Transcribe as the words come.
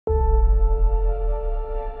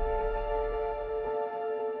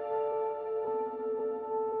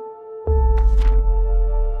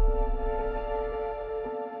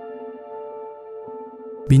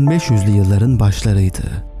1500'lü yılların başlarıydı.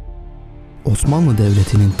 Osmanlı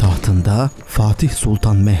Devleti'nin tahtında Fatih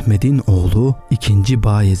Sultan Mehmed'in oğlu 2.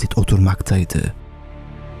 Bayezid oturmaktaydı.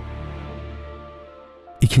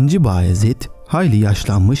 2. Bayezid hayli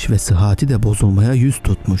yaşlanmış ve sıhhati de bozulmaya yüz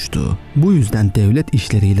tutmuştu. Bu yüzden devlet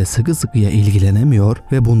işleriyle sıkı sıkıya ilgilenemiyor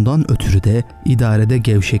ve bundan ötürü de idarede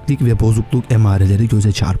gevşeklik ve bozukluk emareleri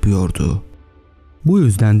göze çarpıyordu. Bu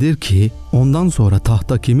yüzdendir ki ondan sonra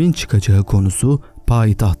tahta kimin çıkacağı konusu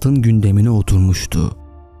payitahtın gündemine oturmuştu.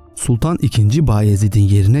 Sultan II. Bayezid'in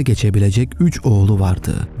yerine geçebilecek 3 oğlu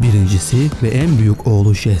vardı. Birincisi ve en büyük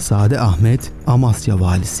oğlu Şehzade Ahmet Amasya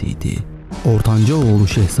valisiydi. Ortanca oğlu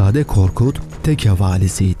Şehzade Korkut Tekke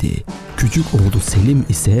valisiydi. Küçük oğlu Selim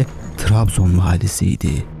ise Trabzon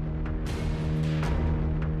valisiydi.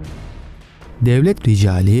 Devlet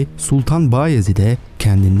ricali Sultan Bayezid'e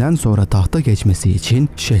kendinden sonra tahta geçmesi için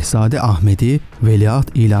Şehzade Ahmet'i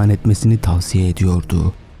veliaht ilan etmesini tavsiye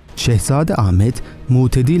ediyordu. Şehzade Ahmet,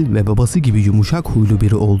 mutedil ve babası gibi yumuşak huylu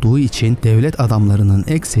biri olduğu için devlet adamlarının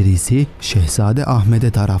ekserisi Şehzade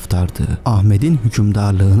Ahmet'e taraftardı. Ahmet'in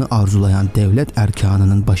hükümdarlığını arzulayan devlet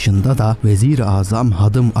erkanının başında da Vezir-i Azam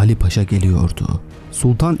Hadım Ali Paşa geliyordu.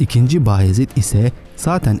 Sultan II. Bayezid ise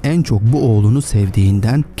zaten en çok bu oğlunu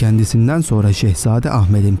sevdiğinden kendisinden sonra Şehzade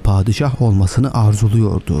Ahmet'in padişah olmasını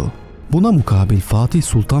arzuluyordu. Buna mukabil Fatih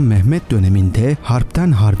Sultan Mehmed döneminde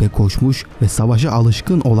harpten harbe koşmuş ve savaşa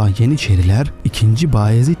alışkın olan Yeniçeriler 2.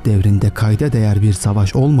 Bayezid devrinde kayda değer bir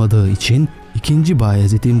savaş olmadığı için 2.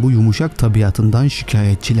 Bayezid'in bu yumuşak tabiatından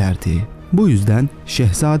şikayetçilerdi. Bu yüzden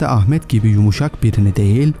Şehzade Ahmet gibi yumuşak birini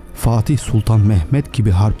değil, Fatih Sultan Mehmed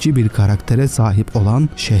gibi harpçi bir karaktere sahip olan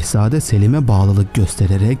Şehzade Selim'e bağlılık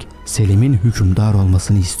göstererek Selim'in hükümdar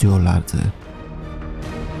olmasını istiyorlardı.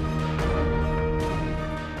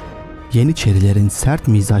 Yeniçerilerin sert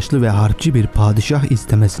mizaçlı ve harpçi bir padişah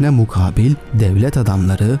istemesine mukabil devlet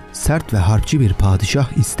adamları sert ve harpçi bir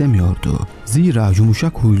padişah istemiyordu. Zira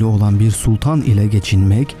yumuşak huylu olan bir sultan ile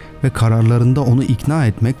geçinmek ve kararlarında onu ikna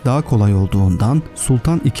etmek daha kolay olduğundan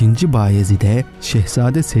Sultan II. Bayezid'e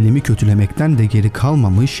Şehzade Selim'i kötülemekten de geri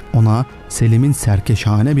kalmamış, ona Selim'in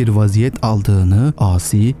serkeşhane bir vaziyet aldığını,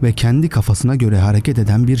 asi ve kendi kafasına göre hareket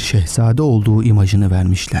eden bir şehzade olduğu imajını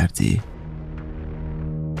vermişlerdi.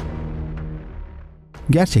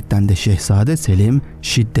 Gerçekten de Şehzade Selim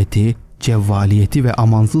şiddeti, cevvaliyeti ve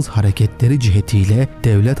amansız hareketleri cihetiyle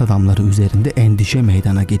devlet adamları üzerinde endişe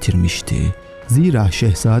meydana getirmişti. Zira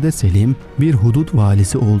Şehzade Selim bir hudut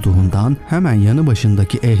valisi olduğundan hemen yanı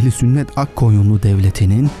başındaki ehli sünnet Akkoyunlu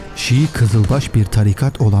devletinin Şii Kızılbaş bir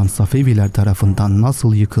tarikat olan Safeviler tarafından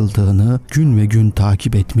nasıl yıkıldığını gün ve gün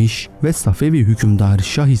takip etmiş ve Safevi hükümdarı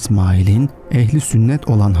Şah İsmail'in ehli sünnet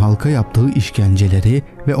olan halka yaptığı işkenceleri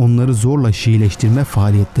ve onları zorla Şiileştirme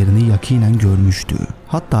faaliyetlerini yakinen görmüştü.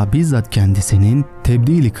 Hatta bizzat kendisinin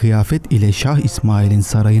tebdili kıyafet ile Şah İsmail'in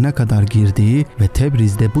sarayına kadar girdiği ve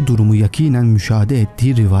Tebriz'de bu durumu yakinen müşahede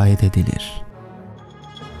ettiği rivayet edilir.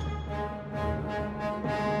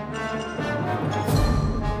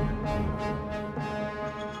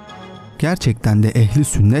 Gerçekten de ehli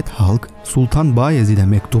sünnet halk Sultan Bayezid'e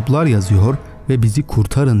mektuplar yazıyor ve bizi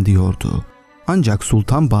kurtarın diyordu. Ancak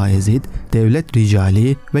Sultan Bayezid devlet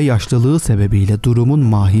ricali ve yaşlılığı sebebiyle durumun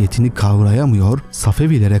mahiyetini kavrayamıyor,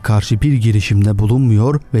 Safevilere karşı bir girişimde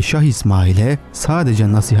bulunmuyor ve Şah İsmail'e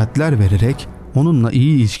sadece nasihatler vererek onunla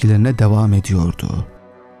iyi ilişkilerine devam ediyordu.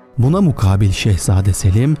 Buna mukabil Şehzade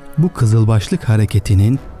Selim bu Kızılbaşlık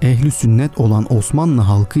hareketinin ehli sünnet olan Osmanlı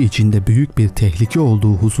halkı içinde büyük bir tehlike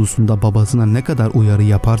olduğu hususunda babasına ne kadar uyarı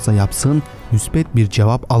yaparsa yapsın müsbet bir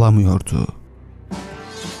cevap alamıyordu.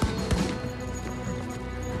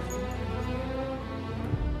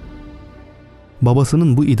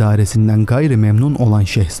 Babasının bu idaresinden gayri memnun olan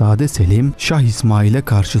Şehzade Selim, Şah İsmail'e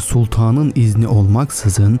karşı sultanın izni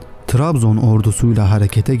olmaksızın Trabzon ordusuyla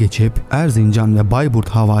harekete geçip Erzincan ve Bayburt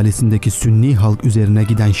havalisindeki Sünni halk üzerine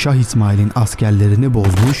giden Şah İsmail'in askerlerini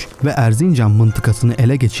bozmuş ve Erzincan mıntıkasını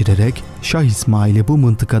ele geçirerek Şah İsmail'i bu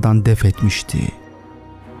mıntıkadan def etmişti.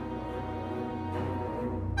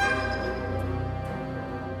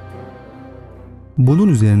 Bunun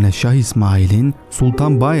üzerine Şah İsmail'in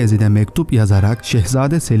Sultan Bayezid'e mektup yazarak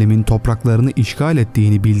Şehzade Selim'in topraklarını işgal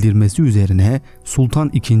ettiğini bildirmesi üzerine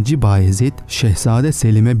Sultan II. Bayezid Şehzade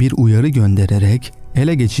Selim'e bir uyarı göndererek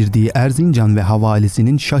ele geçirdiği Erzincan ve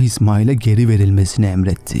havalisinin Şah İsmail'e geri verilmesini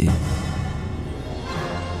emretti.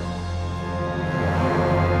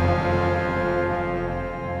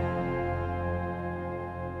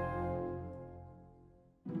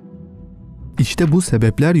 İşte bu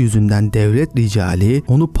sebepler yüzünden devlet ricali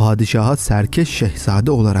onu padişaha serkeş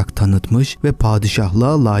şehzade olarak tanıtmış ve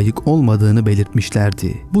padişahlığa layık olmadığını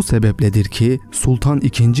belirtmişlerdi. Bu sebepledir ki Sultan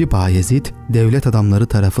II. Bayezid devlet adamları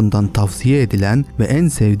tarafından tavsiye edilen ve en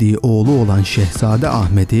sevdiği oğlu olan Şehzade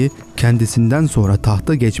Ahmet'i kendisinden sonra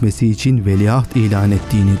tahta geçmesi için veliaht ilan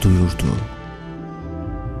ettiğini duyurdu.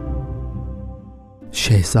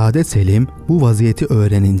 Şehzade Selim bu vaziyeti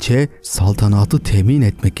öğrenince saltanatı temin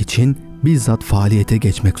etmek için bizzat faaliyete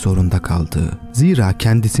geçmek zorunda kaldı. Zira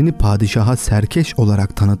kendisini padişaha serkeş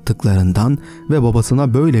olarak tanıttıklarından ve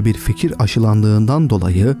babasına böyle bir fikir aşılandığından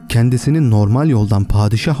dolayı kendisinin normal yoldan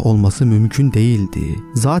padişah olması mümkün değildi.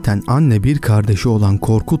 Zaten anne bir kardeşi olan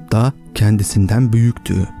Korkut da kendisinden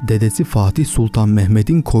büyüktü. Dedesi Fatih Sultan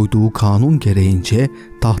Mehmed'in koyduğu kanun gereğince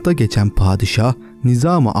tahta geçen padişah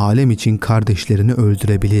nizam-ı alem için kardeşlerini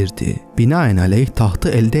öldürebilirdi. Binaenaleyh tahtı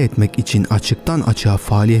elde etmek için açıktan açığa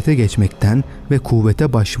faaliyete geçmekten ve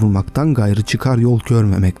kuvvete başvurmaktan gayrı çıkar yol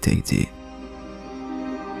görmemekteydi.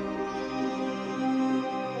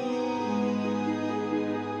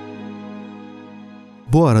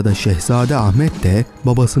 Bu arada Şehzade Ahmet de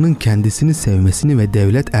babasının kendisini sevmesini ve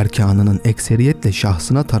devlet erkanının ekseriyetle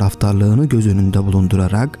şahsına taraftarlığını göz önünde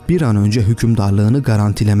bulundurarak bir an önce hükümdarlığını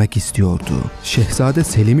garantilemek istiyordu. Şehzade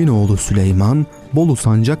Selim'in oğlu Süleyman, Bolu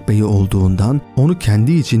Sancak Bey'i olduğundan onu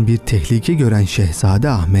kendi için bir tehlike gören Şehzade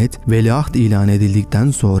Ahmet, veliaht ilan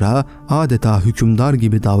edildikten sonra adeta hükümdar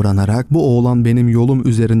gibi davranarak "Bu oğlan benim yolum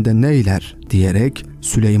üzerinde neyler?" diyerek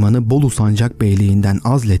Süleyman'ı Bolu Sancak Beyliğinden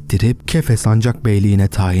azlettirip Kefe Sancak Beyliğine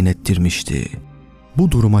tayin ettirmişti.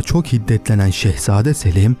 Bu duruma çok hiddetlenen Şehzade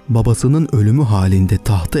Selim, babasının ölümü halinde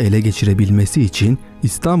tahtı ele geçirebilmesi için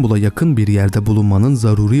İstanbul'a yakın bir yerde bulunmanın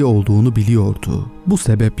zaruri olduğunu biliyordu. Bu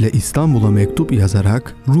sebeple İstanbul'a mektup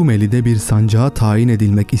yazarak Rumeli'de bir sancağa tayin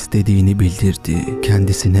edilmek istediğini bildirdi.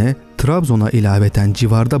 Kendisine Trabzon'a ilaveten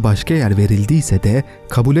civarda başka yer verildiyse de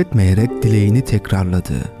kabul etmeyerek dileğini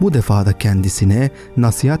tekrarladı. Bu defada kendisine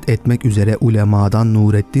nasihat etmek üzere ulemadan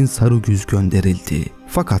Nurettin Sarıgüz gönderildi.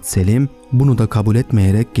 Fakat Selim bunu da kabul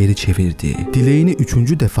etmeyerek geri çevirdi. Dileğini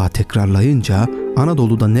 3. defa tekrarlayınca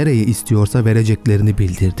Anadolu'da nereye istiyorsa vereceklerini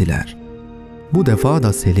bildirdiler. Bu defa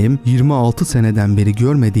da Selim 26 seneden beri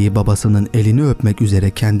görmediği babasının elini öpmek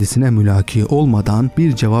üzere kendisine mülaki olmadan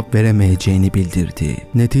bir cevap veremeyeceğini bildirdi.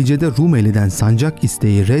 Neticede Rumeli'den sancak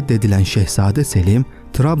isteği reddedilen Şehzade Selim,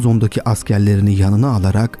 Trabzon'daki askerlerini yanına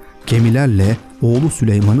alarak gemilerle oğlu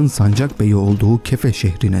Süleyman'ın sancak beyi olduğu Kefe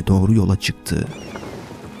şehrine doğru yola çıktı.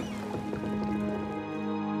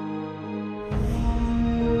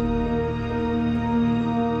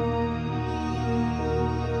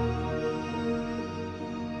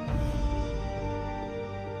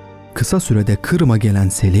 Kısa sürede Kırım'a gelen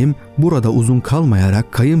Selim, burada uzun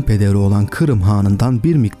kalmayarak kayınpederi olan Kırım Hanı'ndan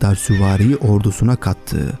bir miktar süvariyi ordusuna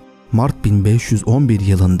kattı. Mart 1511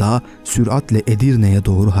 yılında süratle Edirne'ye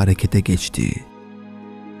doğru harekete geçti.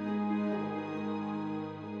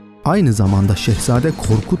 Aynı zamanda Şehzade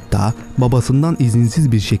Korkut da babasından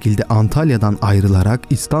izinsiz bir şekilde Antalya'dan ayrılarak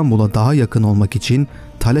İstanbul'a daha yakın olmak için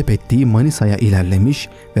talep ettiği Manisa'ya ilerlemiş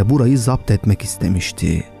ve burayı zapt etmek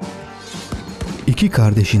istemişti. İki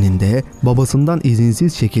kardeşinin de babasından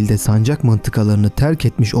izinsiz şekilde sancak mıntıkalarını terk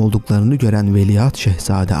etmiş olduklarını gören Veliaht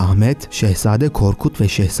Şehzade Ahmet, Şehzade Korkut ve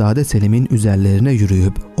Şehzade Selim'in üzerlerine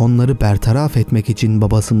yürüyüp onları bertaraf etmek için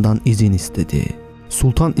babasından izin istedi.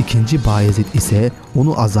 Sultan II. Bayezid ise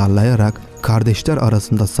onu azarlayarak kardeşler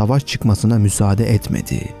arasında savaş çıkmasına müsaade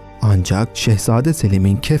etmedi. Ancak Şehzade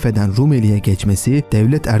Selim'in Kefe'den Rumeli'ye geçmesi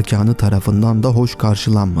devlet erkanı tarafından da hoş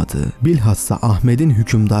karşılanmadı. Bilhassa Ahmet'in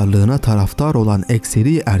hükümdarlığına taraftar olan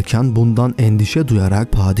ekseri erkan bundan endişe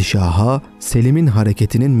duyarak padişaha Selim'in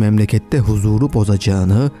hareketinin memlekette huzuru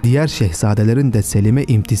bozacağını, diğer şehzadelerin de Selim'e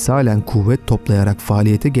imtisalen kuvvet toplayarak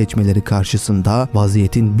faaliyete geçmeleri karşısında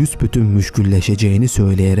vaziyetin büsbütün müşkülleşeceğini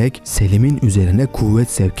söyleyerek Selim'in üzerine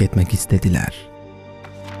kuvvet sevk etmek istediler.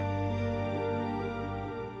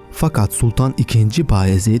 Fakat Sultan II.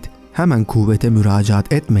 Bayezid hemen kuvvete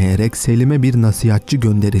müracaat etmeyerek Selim'e bir nasihatçı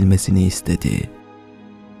gönderilmesini istedi.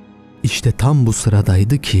 İşte tam bu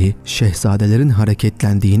sıradaydı ki şehzadelerin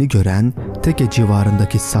hareketlendiğini gören Teke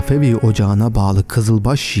civarındaki Safevi ocağına bağlı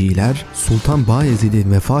Kızılbaş Şiiler Sultan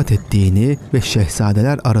Bayezid'in vefat ettiğini ve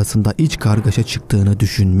şehzadeler arasında iç kargaşa çıktığını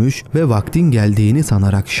düşünmüş ve vaktin geldiğini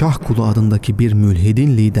sanarak Şahkulu adındaki bir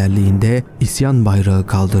mülhidin liderliğinde isyan bayrağı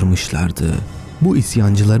kaldırmışlardı. Bu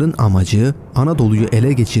isyancıların amacı Anadolu'yu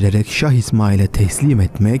ele geçirerek Şah İsmail'e teslim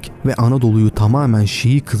etmek ve Anadolu'yu tamamen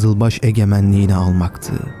Şii Kızılbaş egemenliğine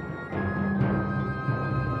almaktı.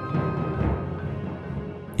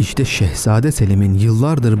 İşte Şehzade Selim'in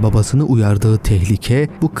yıllardır babasını uyardığı tehlike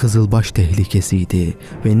bu Kızılbaş tehlikesiydi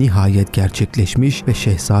ve nihayet gerçekleşmiş ve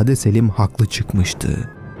Şehzade Selim haklı çıkmıştı.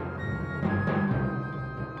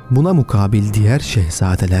 Buna mukabil diğer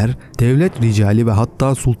şehzadeler, devlet ricali ve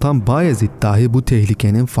hatta Sultan Bayezid dahi bu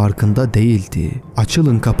tehlikenin farkında değildi.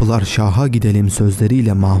 Açılın kapılar şaha gidelim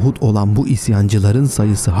sözleriyle mahut olan bu isyancıların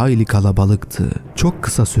sayısı hayli kalabalıktı. Çok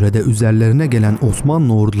kısa sürede üzerlerine gelen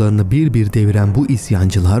Osmanlı ordularını bir bir deviren bu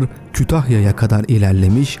isyancılar Kütahya'ya kadar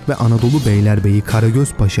ilerlemiş ve Anadolu Beylerbeyi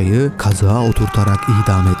Karagöz Paşa'yı kazığa oturtarak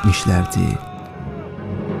idam etmişlerdi.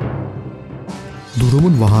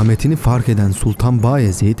 Durumun vahametini fark eden Sultan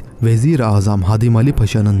Bayezid, Vezir-i Azam Hadim Ali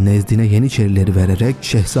Paşa'nın nezdine Yeniçerileri vererek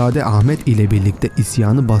Şehzade Ahmet ile birlikte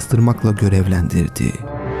isyanı bastırmakla görevlendirdi.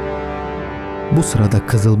 Bu sırada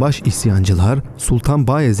Kızılbaş isyancılar Sultan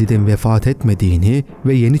Bayezid'in vefat etmediğini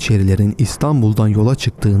ve Yeniçerilerin İstanbul'dan yola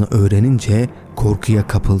çıktığını öğrenince korkuya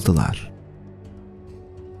kapıldılar.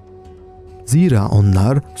 Zira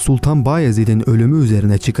onlar Sultan Bayezid'in ölümü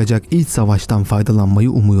üzerine çıkacak iç savaştan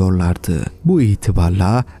faydalanmayı umuyorlardı. Bu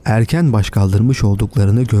itibarla erken başkaldırmış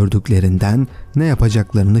olduklarını gördüklerinden ne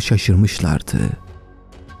yapacaklarını şaşırmışlardı.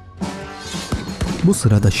 Bu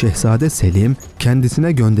sırada Şehzade Selim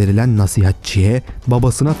kendisine gönderilen nasihatçiye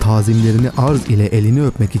babasına tazimlerini arz ile elini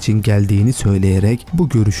öpmek için geldiğini söyleyerek bu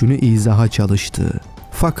görüşünü izaha çalıştı.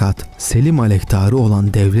 Fakat Selim aleyhtarı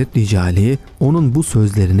olan devlet ricali onun bu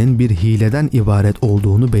sözlerinin bir hileden ibaret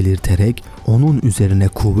olduğunu belirterek onun üzerine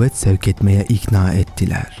kuvvet sevk etmeye ikna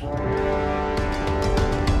ettiler.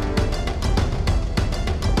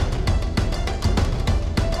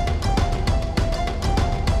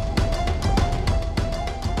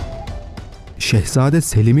 Şehzade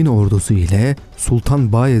Selim'in ordusu ile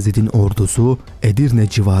Sultan Bayezid'in ordusu Edirne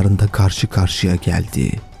civarında karşı karşıya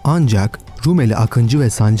geldi. Ancak Rumeli Akıncı ve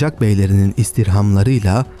Sancak beylerinin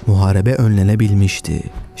istirhamlarıyla muharebe önlenebilmişti.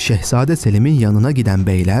 Şehzade Selim'in yanına giden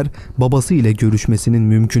beyler babası ile görüşmesinin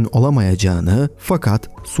mümkün olamayacağını fakat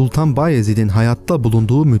Sultan Bayezid'in hayatta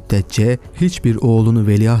bulunduğu müddetçe hiçbir oğlunu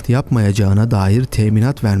veliaht yapmayacağına dair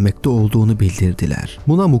teminat vermekte olduğunu bildirdiler.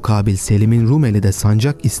 Buna mukabil Selim'in Rumeli'de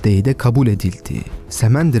sancak isteği de kabul edildi.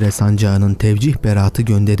 Semendire sancağının tevcih beratı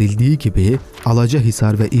gönderildiği gibi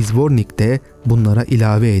Alacahisar ve İzvornik'te bunlara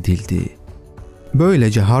ilave edildi.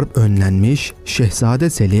 Böylece harp önlenmiş, Şehzade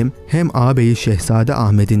Selim hem ağabeyi Şehzade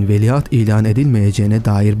Ahmet'in veliaht ilan edilmeyeceğine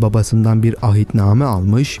dair babasından bir ahitname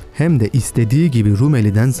almış hem de istediği gibi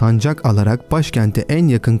Rumeli'den sancak alarak başkente en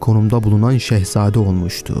yakın konumda bulunan şehzade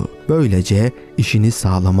olmuştu. Böylece işini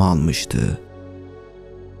sağlama almıştı.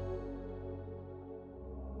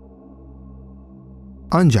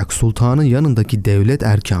 Ancak sultanın yanındaki devlet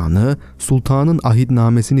erkanı sultanın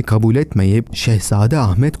ahitnamesini kabul etmeyip Şehzade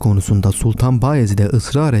Ahmet konusunda Sultan Bayezid'e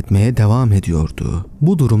ısrar etmeye devam ediyordu.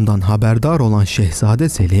 Bu durumdan haberdar olan Şehzade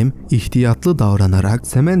Selim ihtiyatlı davranarak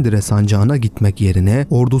Semendire sancağına gitmek yerine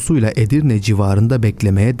ordusuyla Edirne civarında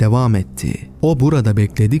beklemeye devam etti. O burada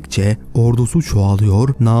bekledikçe ordusu çoğalıyor,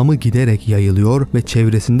 namı giderek yayılıyor ve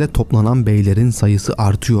çevresinde toplanan beylerin sayısı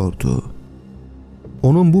artıyordu.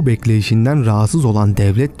 Onun bu bekleyişinden rahatsız olan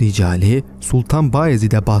devlet ricali Sultan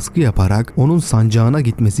Bayezid'e baskı yaparak onun sancağına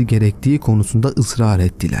gitmesi gerektiği konusunda ısrar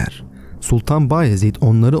ettiler. Sultan Bayezid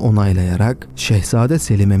onları onaylayarak Şehzade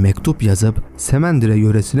Selim'e mektup yazıp Semendire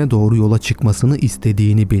yöresine doğru yola çıkmasını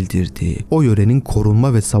istediğini bildirdi. O yörenin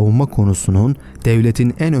korunma ve savunma konusunun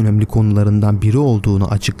devletin en önemli konularından biri olduğunu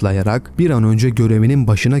açıklayarak bir an önce görevinin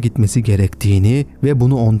başına gitmesi gerektiğini ve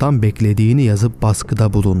bunu ondan beklediğini yazıp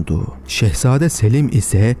baskıda bulundu. Şehzade Selim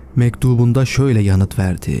ise mektubunda şöyle yanıt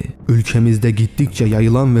verdi. Ülkemizde gittikçe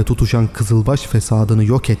yayılan ve tutuşan Kızılbaş fesadını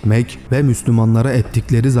yok etmek ve Müslümanlara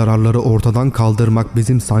ettikleri zararları ortadan kaldırmak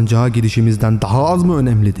bizim sancağa girişimizden daha az mı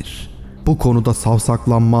önemlidir? Bu konuda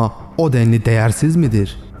savsaklanma o denli değersiz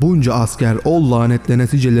midir? Bunca asker ol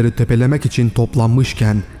lanetlenesiceleri tepelemek için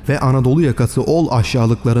toplanmışken ve Anadolu yakası ol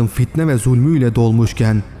aşağılıkların fitne ve zulmüyle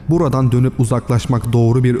dolmuşken buradan dönüp uzaklaşmak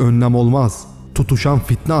doğru bir önlem olmaz. Tutuşan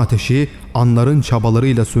fitne ateşi anların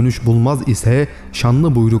çabalarıyla sönüş bulmaz ise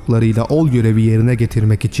şanlı buyruklarıyla ol görevi yerine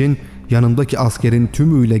getirmek için yanındaki askerin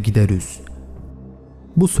tümüyle gideriz.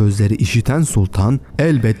 Bu sözleri işiten sultan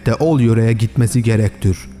elbette ol yöreye gitmesi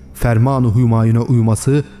gerektir. Ferman-ı Hümayun'a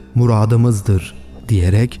uyması muradımızdır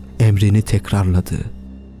diyerek emrini tekrarladı.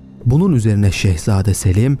 Bunun üzerine Şehzade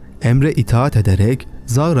Selim emre itaat ederek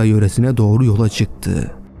Zağra yöresine doğru yola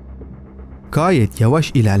çıktı. Gayet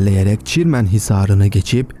yavaş ilerleyerek Çirmen Hisarı'nı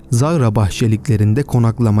geçip Zağra bahçeliklerinde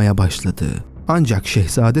konaklamaya başladı. Ancak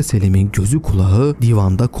Şehzade Selim'in gözü kulağı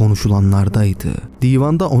divanda konuşulanlardaydı.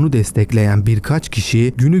 Divanda onu destekleyen birkaç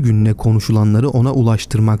kişi günü gününe konuşulanları ona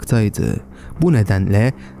ulaştırmaktaydı. Bu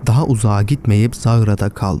nedenle daha uzağa gitmeyip Zagra'da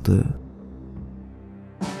kaldı.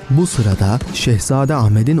 Bu sırada Şehzade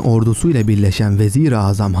Ahmet'in ordusuyla birleşen Vezir-i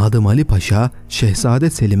Azam Hadım Ali Paşa, Şehzade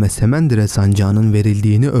Selim'e Semendire sancağının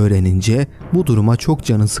verildiğini öğrenince bu duruma çok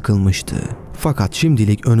canı sıkılmıştı. Fakat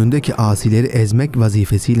şimdilik önündeki asileri ezmek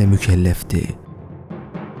vazifesiyle mükellefti.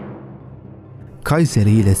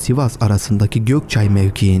 Kayseri ile Sivas arasındaki Gökçay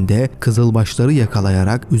mevkiinde Kızılbaşları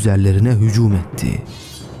yakalayarak üzerlerine hücum etti.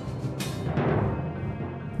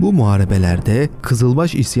 Bu muharebelerde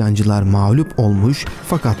Kızılbaş isyancılar mağlup olmuş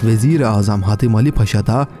fakat Vezir-i Azam Hadım Ali Paşa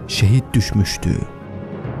da şehit düşmüştü.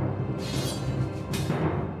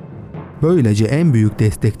 Böylece en büyük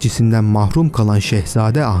destekçisinden mahrum kalan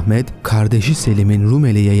Şehzade Ahmet, kardeşi Selim'in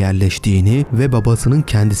Rumeli'ye yerleştiğini ve babasının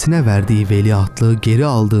kendisine verdiği veliahtlığı geri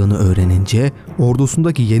aldığını öğrenince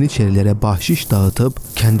ordusundaki Yeniçerilere bahşiş dağıtıp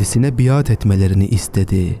kendisine biat etmelerini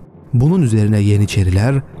istedi. Bunun üzerine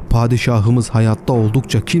Yeniçeriler, "Padişahımız hayatta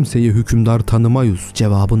oldukça kimseyi hükümdar tanımayız"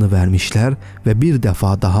 cevabını vermişler ve bir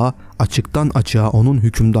defa daha açıktan açığa onun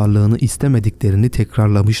hükümdarlığını istemediklerini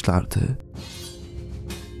tekrarlamışlardı.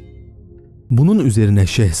 Bunun üzerine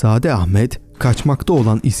Şehzade Ahmet, kaçmakta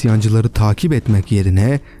olan isyancıları takip etmek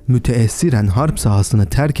yerine müteessiren harp sahasını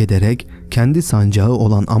terk ederek kendi sancağı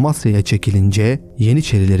olan Amasya'ya çekilince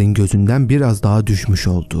Yeniçerilerin gözünden biraz daha düşmüş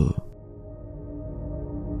oldu.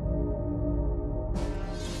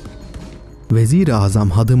 Vezir-i Azam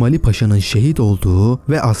Hadım Ali Paşa'nın şehit olduğu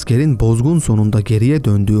ve askerin bozgun sonunda geriye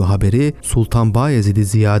döndüğü haberi Sultan Bayezid'i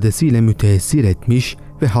ziyadesiyle müteessir etmiş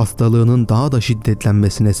ve hastalığının daha da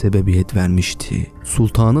şiddetlenmesine sebebiyet vermişti.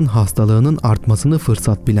 Sultanın hastalığının artmasını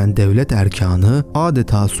fırsat bilen devlet erkanı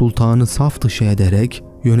adeta sultanı saf dışı ederek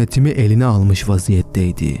yönetimi eline almış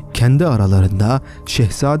vaziyetteydi. Kendi aralarında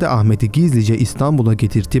Şehzade Ahmet'i gizlice İstanbul'a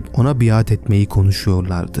getirtip ona biat etmeyi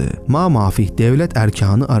konuşuyorlardı. Mamafih devlet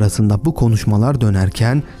erkanı arasında bu konuşmalar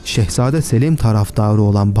dönerken Şehzade Selim taraftarı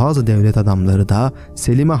olan bazı devlet adamları da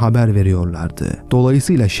Selim'e haber veriyorlardı.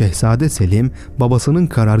 Dolayısıyla Şehzade Selim babasının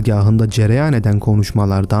karargahında cereyan eden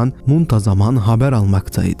konuşmalardan muntazaman haber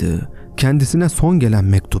almaktaydı. Kendisine son gelen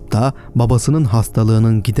mektupta babasının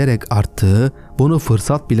hastalığının giderek arttığı, bunu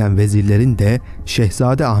fırsat bilen vezirlerin de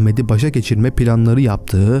Şehzade Ahmet'i başa geçirme planları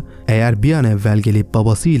yaptığı, eğer bir an evvel gelip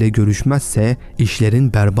babası ile görüşmezse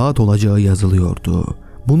işlerin berbat olacağı yazılıyordu.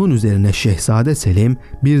 Bunun üzerine Şehzade Selim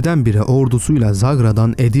birdenbire ordusuyla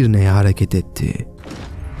Zagra'dan Edirne'ye hareket etti.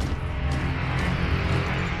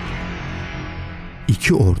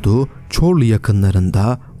 İki ordu Çorlu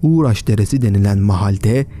yakınlarında Uğraş Deresi denilen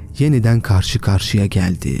mahalde yeniden karşı karşıya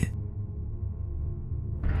geldi.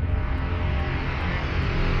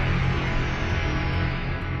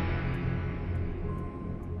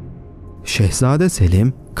 Şehzade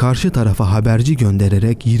Selim karşı tarafa haberci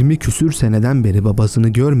göndererek 20 küsür seneden beri babasını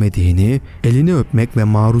görmediğini, elini öpmek ve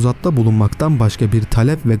maruzatta bulunmaktan başka bir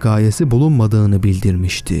talep ve gayesi bulunmadığını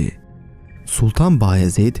bildirmişti. Sultan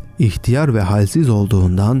Bayezid ihtiyar ve halsiz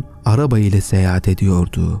olduğundan araba ile seyahat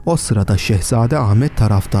ediyordu. O sırada Şehzade Ahmet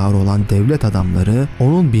taraftarı olan devlet adamları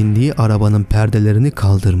onun bindiği arabanın perdelerini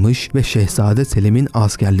kaldırmış ve Şehzade Selim'in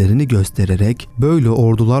askerlerini göstererek "Böyle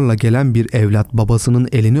ordularla gelen bir evlat babasının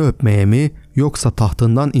elini öpmeye mi yoksa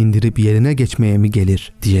tahtından indirip yerine geçmeye mi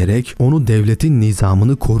gelir?" diyerek onu devletin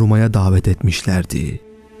nizamını korumaya davet etmişlerdi.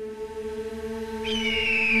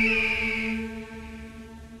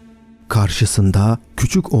 Karşısında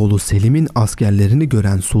küçük oğlu Selim'in askerlerini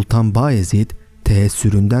gören Sultan Bayezid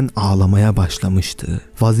teessüründen ağlamaya başlamıştı.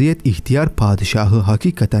 Vaziyet ihtiyar padişahı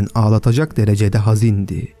hakikaten ağlatacak derecede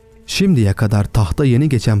hazindi. Şimdiye kadar tahta yeni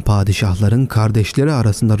geçen padişahların kardeşleri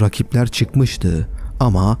arasında rakipler çıkmıştı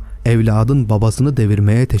ama evladın babasını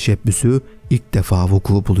devirmeye teşebbüsü ilk defa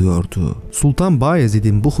vuku buluyordu. Sultan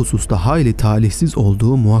Bayezid'in bu hususta hayli talihsiz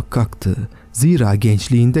olduğu muhakkaktı. Zira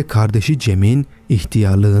gençliğinde kardeşi Cem'in,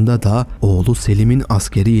 ihtiyarlığında da oğlu Selim'in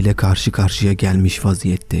askeriyle karşı karşıya gelmiş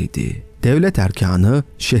vaziyetteydi. Devlet erkanı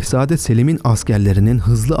Şehzade Selim'in askerlerinin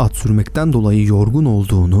hızlı at sürmekten dolayı yorgun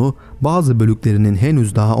olduğunu, bazı bölüklerinin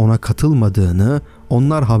henüz daha ona katılmadığını,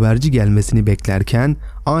 onlar haberci gelmesini beklerken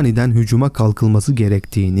aniden hücuma kalkılması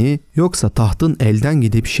gerektiğini, yoksa tahtın elden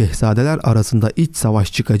gidip şehzadeler arasında iç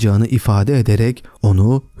savaş çıkacağını ifade ederek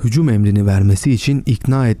onu hücum emrini vermesi için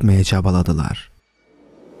ikna etmeye çabaladılar.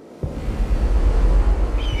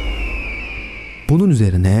 Bunun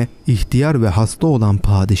üzerine ihtiyar ve hasta olan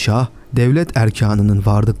padişah, devlet erkanının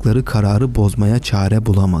vardıkları kararı bozmaya çare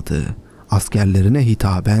bulamadı. Askerlerine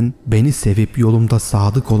hitaben "Beni sevip yolumda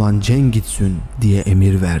sadık olan Cengitsün" diye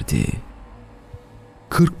emir verdi.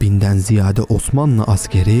 40.000'den ziyade Osmanlı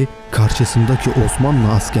askeri karşısındaki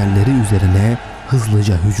Osmanlı askerleri üzerine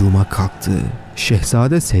hızlıca hücuma kalktı.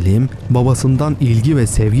 Şehzade Selim babasından ilgi ve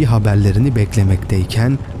sevgi haberlerini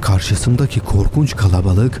beklemekteyken karşısındaki korkunç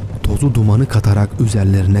kalabalık tozu dumanı katarak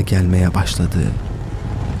üzerlerine gelmeye başladı.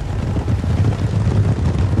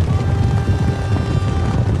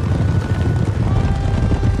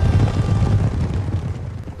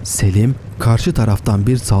 Selim, karşı taraftan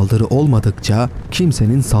bir saldırı olmadıkça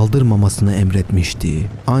kimsenin saldırmamasını emretmişti.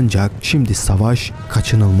 Ancak şimdi savaş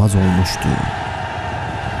kaçınılmaz olmuştu.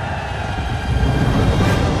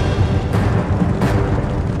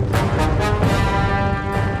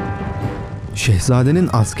 Şehzadenin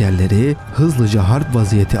askerleri hızlıca harp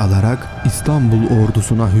vaziyeti alarak İstanbul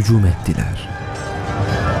ordusuna hücum ettiler.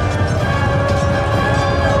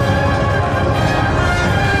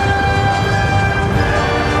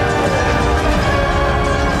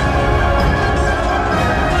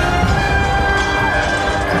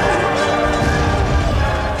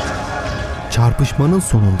 Çarpışmanın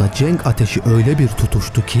sonunda cenk ateşi öyle bir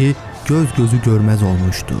tutuştu ki göz gözü görmez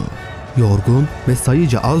olmuştu. Yorgun ve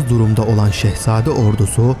sayıca az durumda olan şehzade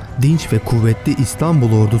ordusu, dinç ve kuvvetli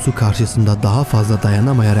İstanbul ordusu karşısında daha fazla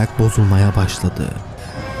dayanamayarak bozulmaya başladı.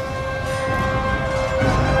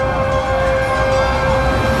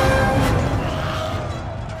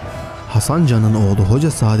 Hasan Can'ın oğlu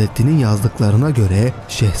Hoca Saadettin'in yazdıklarına göre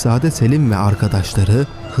Şehzade Selim ve arkadaşları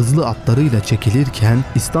hızlı atlarıyla çekilirken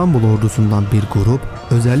İstanbul ordusundan bir grup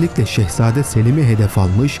özellikle Şehzade Selim'i hedef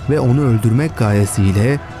almış ve onu öldürmek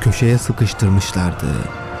gayesiyle köşeye sıkıştırmışlardı.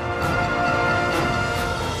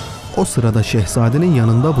 O sırada Şehzade'nin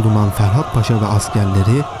yanında bulunan Ferhat Paşa ve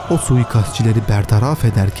askerleri o suikastçileri bertaraf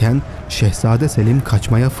ederken Şehzade Selim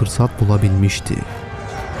kaçmaya fırsat bulabilmişti.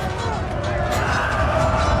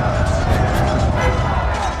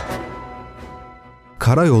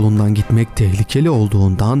 Karayolundan gitmek tehlikeli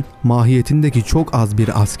olduğundan mahiyetindeki çok az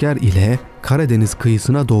bir asker ile Karadeniz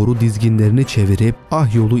kıyısına doğru dizginlerini çevirip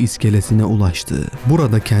Ahyolu iskelesine ulaştı.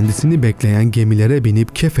 Burada kendisini bekleyen gemilere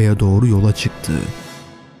binip Kefe'ye doğru yola çıktı.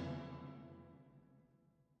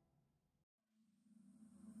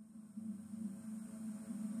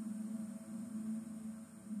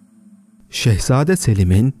 Şehzade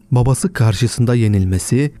Selim'in babası karşısında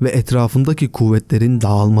yenilmesi ve etrafındaki kuvvetlerin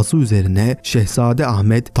dağılması üzerine Şehzade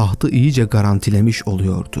Ahmet tahtı iyice garantilemiş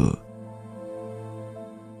oluyordu.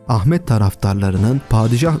 Ahmet taraftarlarının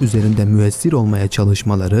padişah üzerinde müessir olmaya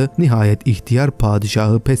çalışmaları nihayet ihtiyar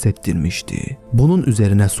padişahı pes ettirmişti. Bunun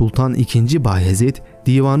üzerine Sultan II. Bayezid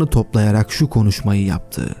divanı toplayarak şu konuşmayı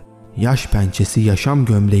yaptı. Yaş pençesi yaşam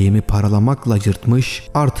gömleğimi paralamakla yırtmış,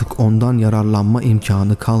 artık ondan yararlanma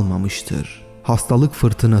imkanı kalmamıştır. Hastalık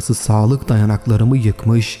fırtınası sağlık dayanaklarımı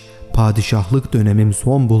yıkmış, padişahlık dönemim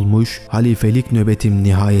son bulmuş, halifelik nöbetim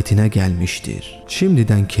nihayetine gelmiştir.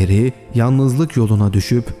 Şimdiden keri, yalnızlık yoluna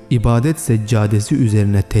düşüp, ibadet seccadesi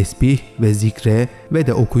üzerine tesbih ve zikre ve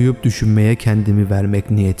de okuyup düşünmeye kendimi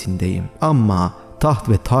vermek niyetindeyim. Ama taht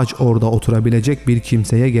ve taç orada oturabilecek bir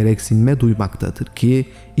kimseye gereksinme duymaktadır ki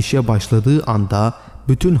işe başladığı anda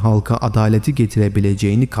bütün halka adaleti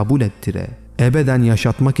getirebileceğini kabul ettire. Ebeden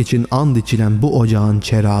yaşatmak için and içilen bu ocağın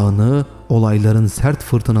çerağını olayların sert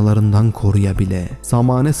fırtınalarından koruyabile.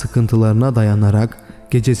 Zamane sıkıntılarına dayanarak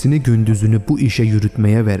gecesini gündüzünü bu işe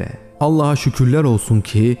yürütmeye vere. Allah'a şükürler olsun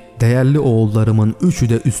ki değerli oğullarımın üçü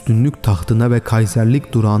de üstünlük tahtına ve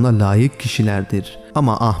kayserlik durağına layık kişilerdir.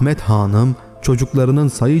 Ama Ahmet Hanım çocuklarının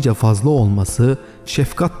sayıca fazla olması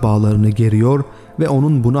şefkat bağlarını geriyor ve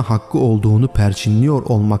onun buna hakkı olduğunu perçinliyor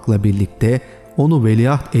olmakla birlikte onu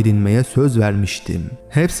veliaht edinmeye söz vermiştim.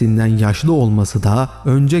 Hepsinden yaşlı olması da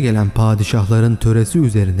önce gelen padişahların töresi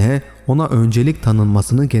üzerine ona öncelik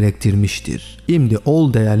tanınmasını gerektirmiştir. Şimdi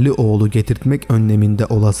ol değerli oğlu getirtmek önleminde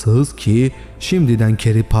olasığız ki şimdiden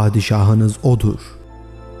keri padişahınız odur.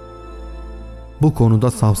 Bu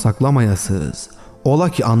konuda savsaklamayasınız. Ola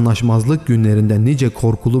ki anlaşmazlık günlerinde nice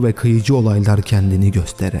korkulu ve kıyıcı olaylar kendini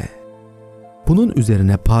göstere. Bunun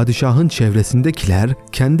üzerine padişahın çevresindekiler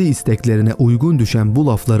kendi isteklerine uygun düşen bu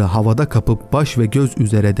lafları havada kapıp baş ve göz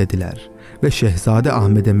üzere dediler ve Şehzade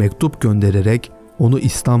Ahmet'e mektup göndererek onu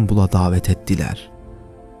İstanbul'a davet ettiler.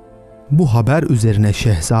 Bu haber üzerine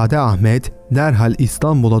Şehzade Ahmet derhal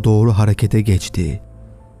İstanbul'a doğru harekete geçti.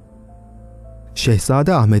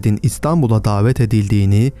 Şehzade Ahmet'in İstanbul'a davet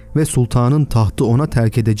edildiğini ve sultanın tahtı ona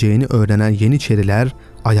terk edeceğini öğrenen Yeniçeriler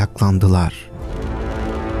ayaklandılar.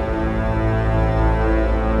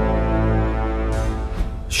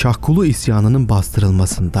 Şahkulu isyanının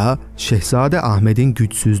bastırılmasında Şehzade Ahmet'in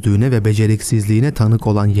güçsüzlüğüne ve beceriksizliğine tanık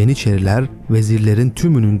olan Yeniçeriler vezirlerin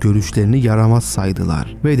tümünün görüşlerini yaramaz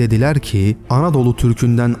saydılar ve dediler ki Anadolu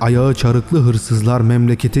Türk'ünden ayağı çarıklı hırsızlar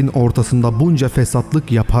memleketin ortasında bunca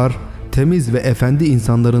fesatlık yapar, temiz ve efendi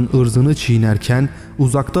insanların ırzını çiğnerken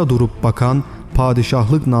uzakta durup bakan,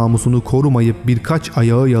 padişahlık namusunu korumayıp birkaç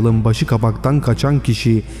ayağı yalın başı kabaktan kaçan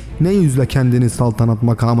kişi ne yüzle kendini saltanat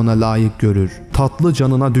makamına layık görür? Tatlı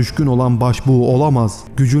canına düşkün olan başbuğ olamaz,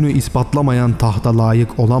 gücünü ispatlamayan tahta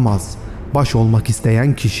layık olamaz. Baş olmak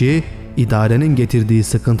isteyen kişi idarenin getirdiği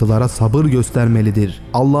sıkıntılara sabır göstermelidir.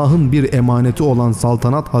 Allah'ın bir emaneti olan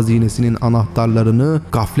saltanat hazinesinin anahtarlarını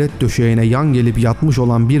gaflet döşeğine yan gelip yatmış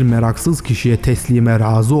olan bir meraksız kişiye teslime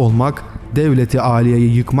razı olmak, devleti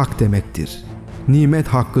aliyeyi yıkmak demektir. Nimet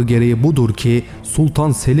hakkı gereği budur ki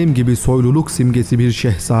Sultan Selim gibi soyluluk simgesi bir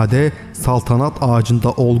şehzade saltanat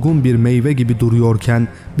ağacında olgun bir meyve gibi duruyorken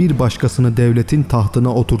bir başkasını devletin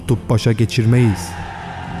tahtına oturtup başa geçirmeyiz.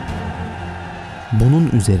 Bunun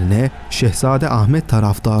üzerine Şehzade Ahmet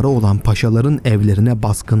taraftarı olan paşaların evlerine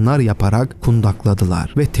baskınlar yaparak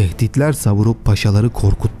kundakladılar ve tehditler savurup paşaları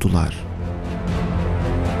korkuttular.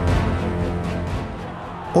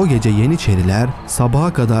 O gece Yeniçeriler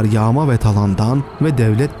sabaha kadar yağma ve talandan ve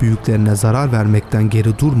devlet büyüklerine zarar vermekten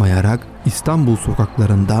geri durmayarak İstanbul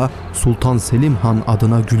sokaklarında Sultan Selim Han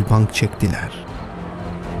adına gülbank çektiler.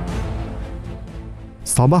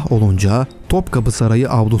 Sabah olunca Topkapı Sarayı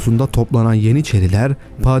avlusunda toplanan Yeniçeriler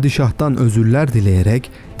padişahtan özürler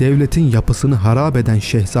dileyerek devletin yapısını harap eden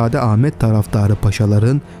Şehzade Ahmet taraftarı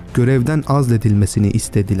paşaların görevden azledilmesini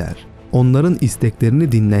istediler. Onların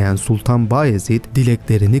isteklerini dinleyen Sultan Bayezid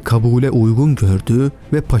dileklerini kabule uygun gördü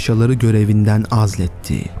ve paşaları görevinden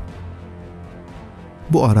azletti.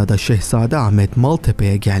 Bu arada Şehzade Ahmet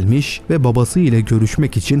Maltepe'ye gelmiş ve babası ile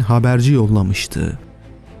görüşmek için haberci yollamıştı.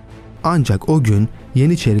 Ancak o gün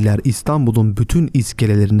Yeniçeriler İstanbul'un bütün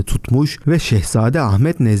iskelelerini tutmuş ve Şehzade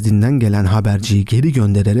Ahmet nezdinden gelen haberciyi geri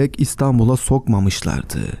göndererek İstanbul'a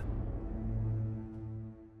sokmamışlardı.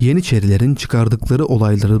 Yeniçerilerin çıkardıkları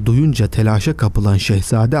olayları duyunca telaşa kapılan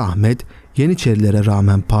Şehzade Ahmet, Yeniçerilere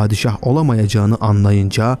rağmen padişah olamayacağını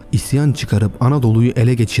anlayınca isyan çıkarıp Anadolu'yu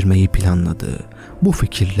ele geçirmeyi planladı. Bu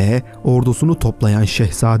fikirle ordusunu toplayan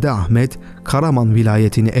Şehzade Ahmet, Karaman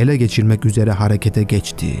vilayetini ele geçirmek üzere harekete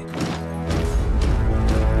geçti.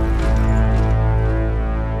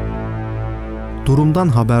 Durumdan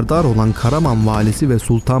haberdar olan Karaman valisi ve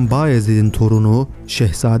Sultan Bayezid'in torunu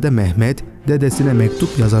Şehzade Mehmed, dedesine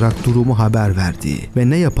mektup yazarak durumu haber verdi ve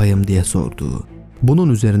ne yapayım diye sordu. Bunun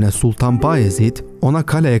üzerine Sultan Bayezid ona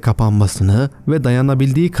kaleye kapanmasını ve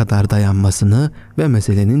dayanabildiği kadar dayanmasını ve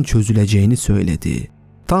meselenin çözüleceğini söyledi.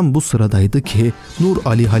 Tam bu sıradaydı ki Nur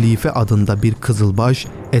Ali Halife adında bir kızılbaş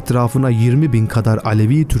etrafına 20.000 kadar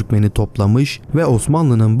Alevi Türkmeni toplamış ve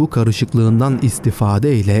Osmanlı'nın bu karışıklığından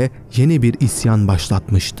istifade ile yeni bir isyan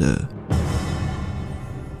başlatmıştı.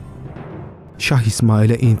 Şah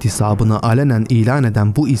İsmail'e intisabını alenen ilan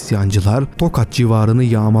eden bu isyancılar Tokat civarını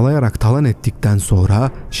yağmalayarak talan ettikten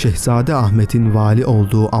sonra Şehzade Ahmet'in vali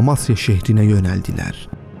olduğu Amasya şehrine yöneldiler.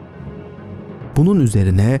 Bunun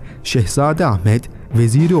üzerine Şehzade Ahmet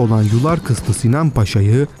veziri olan Yularkıslı Sinan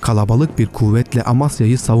Paşa'yı kalabalık bir kuvvetle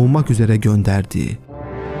Amasya'yı savunmak üzere gönderdi.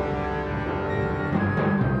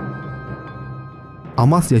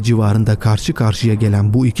 Amasya civarında karşı karşıya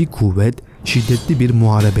gelen bu iki kuvvet şiddetli bir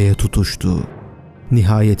muharebeye tutuştu.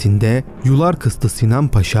 Nihayetinde Yularkıslı Sinan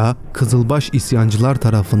Paşa Kızılbaş isyancılar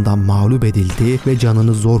tarafından mağlup edildi ve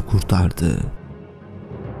canını zor kurtardı.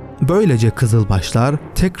 Böylece Kızılbaşlar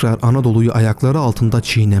tekrar Anadolu'yu ayakları altında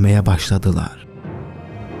çiğnemeye başladılar.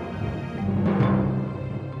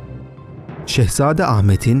 Şehzade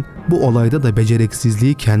Ahmet'in bu olayda da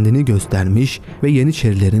beceriksizliği kendini göstermiş ve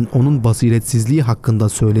Yeniçerilerin onun basiretsizliği hakkında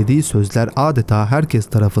söylediği sözler adeta herkes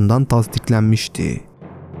tarafından tasdiklenmişti.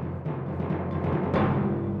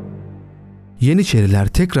 Yeniçeriler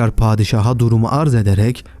tekrar padişaha durumu arz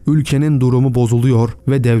ederek ülkenin durumu bozuluyor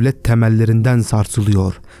ve devlet temellerinden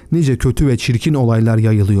sarsılıyor. Nice kötü ve çirkin olaylar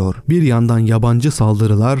yayılıyor. Bir yandan yabancı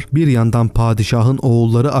saldırılar, bir yandan padişahın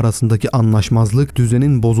oğulları arasındaki anlaşmazlık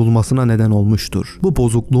düzenin bozulmasına neden olmuştur. Bu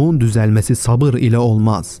bozukluğun düzelmesi sabır ile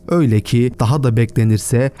olmaz. Öyle ki daha da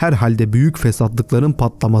beklenirse herhalde büyük fesatlıkların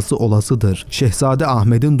patlaması olasıdır. Şehzade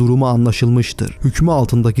Ahmet'in durumu anlaşılmıştır. Hükmü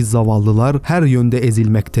altındaki zavallılar her yönde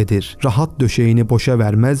ezilmektedir. Rahat döşeğini boşa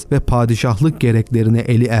vermez ve padişahlık gereklerine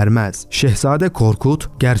eli ermez. Şehzade Korkut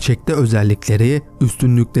gerçekte özellikleri,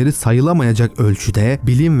 üstünlükleri sayılamayacak ölçüde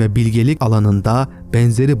bilim ve bilgelik alanında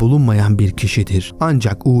benzeri bulunmayan bir kişidir.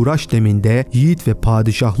 Ancak uğraş deminde yiğit ve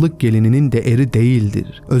padişahlık gelininin de eri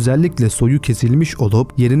değildir. Özellikle soyu kesilmiş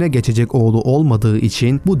olup yerine geçecek oğlu olmadığı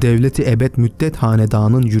için bu devleti ebed müddet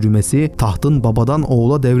hanedanın yürümesi tahtın babadan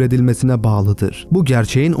oğula devredilmesine bağlıdır. Bu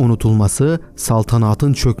gerçeğin unutulması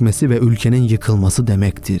saltanatın çökmesi ve ülkenin yıkılması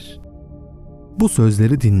demektir. Bu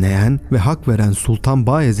sözleri dinleyen ve hak veren Sultan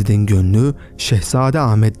Bayezid'in gönlü Şehzade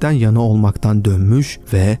Ahmet'ten yana olmaktan dönmüş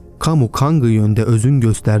ve kamu hangi yönde özün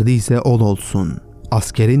gösterdiyse ol olsun,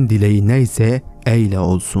 askerin dileği neyse eyle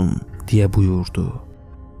olsun diye buyurdu.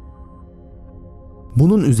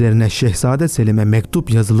 Bunun üzerine Şehzade Selim'e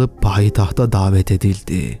mektup yazılıp payitahta davet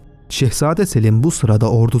edildi. Şehzade Selim bu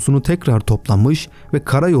sırada ordusunu tekrar toplamış ve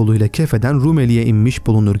karayoluyla Kefe'den Rumeli'ye inmiş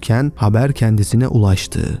bulunurken haber kendisine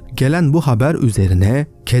ulaştı. Gelen bu haber üzerine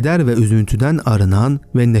keder ve üzüntüden arınan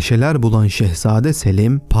ve neşeler bulan Şehzade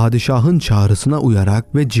Selim, padişahın çağrısına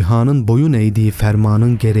uyarak ve cihanın boyun eğdiği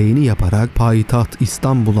fermanın gereğini yaparak payitaht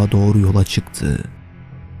İstanbul'a doğru yola çıktı.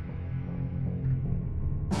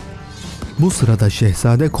 Bu sırada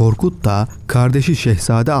Şehzade Korkut da kardeşi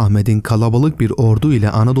Şehzade Ahmet'in kalabalık bir ordu ile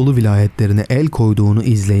Anadolu vilayetlerine el koyduğunu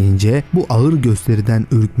izleyince bu ağır gösteriden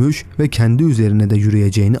ürkmüş ve kendi üzerine de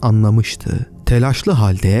yürüyeceğini anlamıştı. Telaşlı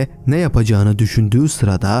halde ne yapacağını düşündüğü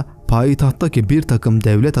sırada payitahttaki bir takım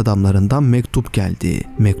devlet adamlarından mektup geldi.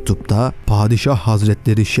 Mektupta Padişah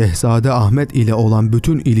Hazretleri Şehzade Ahmet ile olan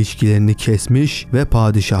bütün ilişkilerini kesmiş ve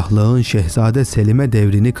padişahlığın Şehzade Selim'e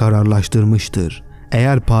devrini kararlaştırmıştır.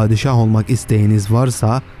 Eğer padişah olmak isteğiniz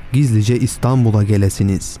varsa gizlice İstanbul'a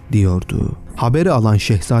gelesiniz diyordu. Haberi alan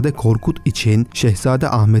Şehzade Korkut için Şehzade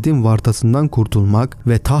Ahmet'in vartasından kurtulmak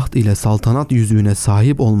ve taht ile saltanat yüzüğüne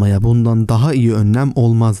sahip olmaya bundan daha iyi önlem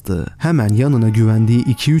olmazdı. Hemen yanına güvendiği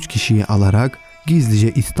 2-3 kişiyi alarak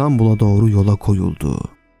gizlice İstanbul'a doğru yola koyuldu.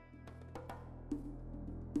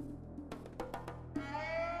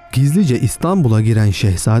 Gizlice İstanbul'a giren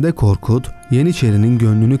Şehzade Korkut, Yeniçerinin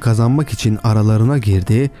gönlünü kazanmak için aralarına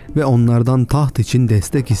girdi ve onlardan taht için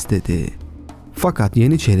destek istedi. Fakat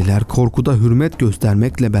Yeniçeriler Korkut'a hürmet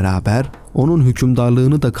göstermekle beraber onun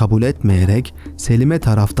hükümdarlığını da kabul etmeyerek Selim'e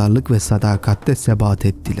taraftarlık ve sadakatte sebat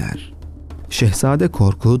ettiler. Şehzade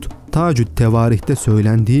Korkut, Tacü't Tevarih'te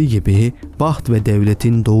söylendiği gibi baht ve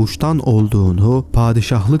devletin doğuştan olduğunu,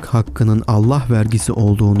 padişahlık hakkının Allah vergisi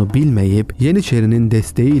olduğunu bilmeyip Yeniçerinin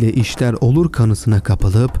desteğiyle işler olur kanısına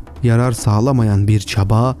kapılıp yarar sağlamayan bir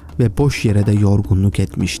çaba ve boş yere de yorgunluk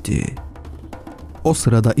etmişti. O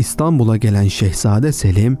sırada İstanbul'a gelen Şehzade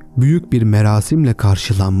Selim büyük bir merasimle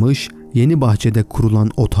karşılanmış, Yeni Bahçe'de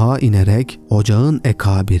kurulan otağa inerek ocağın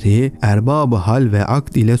ekabiri, erbab-ı hal ve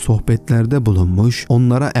akd ile sohbetlerde bulunmuş,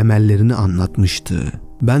 onlara emellerini anlatmıştı.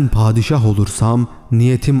 Ben padişah olursam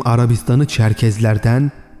niyetim Arabistan'ı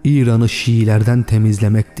Çerkezlerden, İran'ı Şiilerden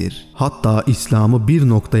temizlemektir. Hatta İslam'ı bir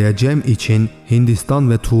noktaya cem için Hindistan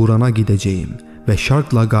ve Turan'a gideceğim ve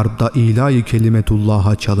şarkla garbda ilahi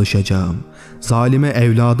kelimetullah'a çalışacağım. Zalime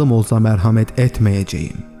evladım olsa merhamet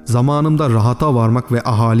etmeyeceğim. Zamanımda rahata varmak ve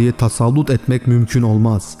ahaliye tasallut etmek mümkün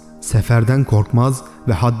olmaz. Seferden korkmaz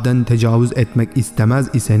ve hadden tecavüz etmek istemez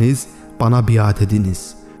iseniz bana biat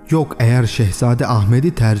ediniz. Yok eğer Şehzade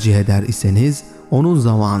Ahmet'i tercih eder iseniz onun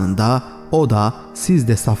zamanında o da siz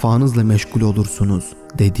de safanızla meşgul olursunuz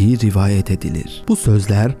dediği rivayet edilir. Bu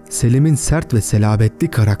sözler Selim'in sert ve selabetli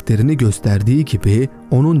karakterini gösterdiği gibi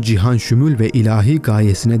onun cihan şümül ve ilahi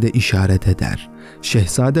gayesine de işaret eder.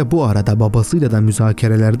 Şehzade bu arada babasıyla da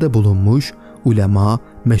müzakerelerde bulunmuş, ulema,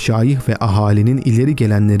 meşayih ve ahalinin ileri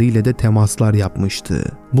gelenleriyle de temaslar yapmıştı.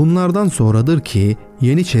 Bunlardan sonradır ki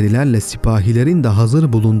Yeniçerilerle sipahilerin de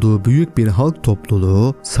hazır bulunduğu büyük bir halk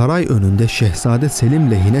topluluğu saray önünde Şehzade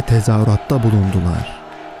Selim lehine tezahüratta bulundular.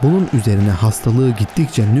 Bunun üzerine hastalığı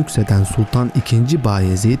gittikçe nükseden Sultan II.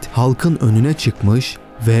 Bayezid halkın önüne çıkmış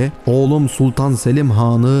ve "Oğlum Sultan Selim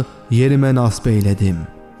Han'ı yerime nasip eyledim.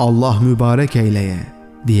 Allah mübarek eyleye"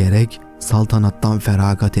 diyerek saltanattan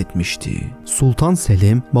feragat etmişti. Sultan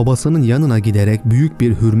Selim babasının yanına giderek büyük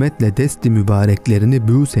bir hürmetle desti mübareklerini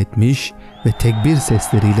büğüs etmiş ve tekbir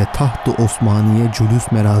sesleriyle taht-ı Osmaniye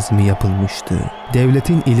cülüs merasimi yapılmıştı.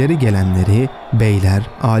 Devletin ileri gelenleri, beyler,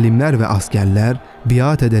 alimler ve askerler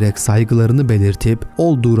biat ederek saygılarını belirtip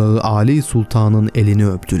ol durağı Ali Sultan'ın elini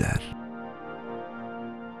öptüler.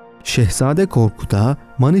 Şehzade Korkut'a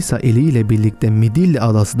Manisa eliyle birlikte Midilli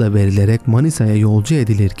adası da verilerek Manisa'ya yolcu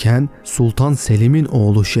edilirken Sultan Selim'in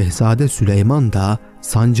oğlu Şehzade Süleyman da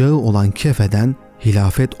sancağı olan Kefe'den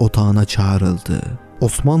hilafet otağına çağrıldı.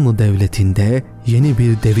 Osmanlı Devleti'nde yeni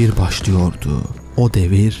bir devir başlıyordu. O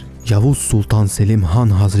devir Yavuz Sultan Selim Han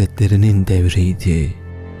Hazretlerinin devriydi.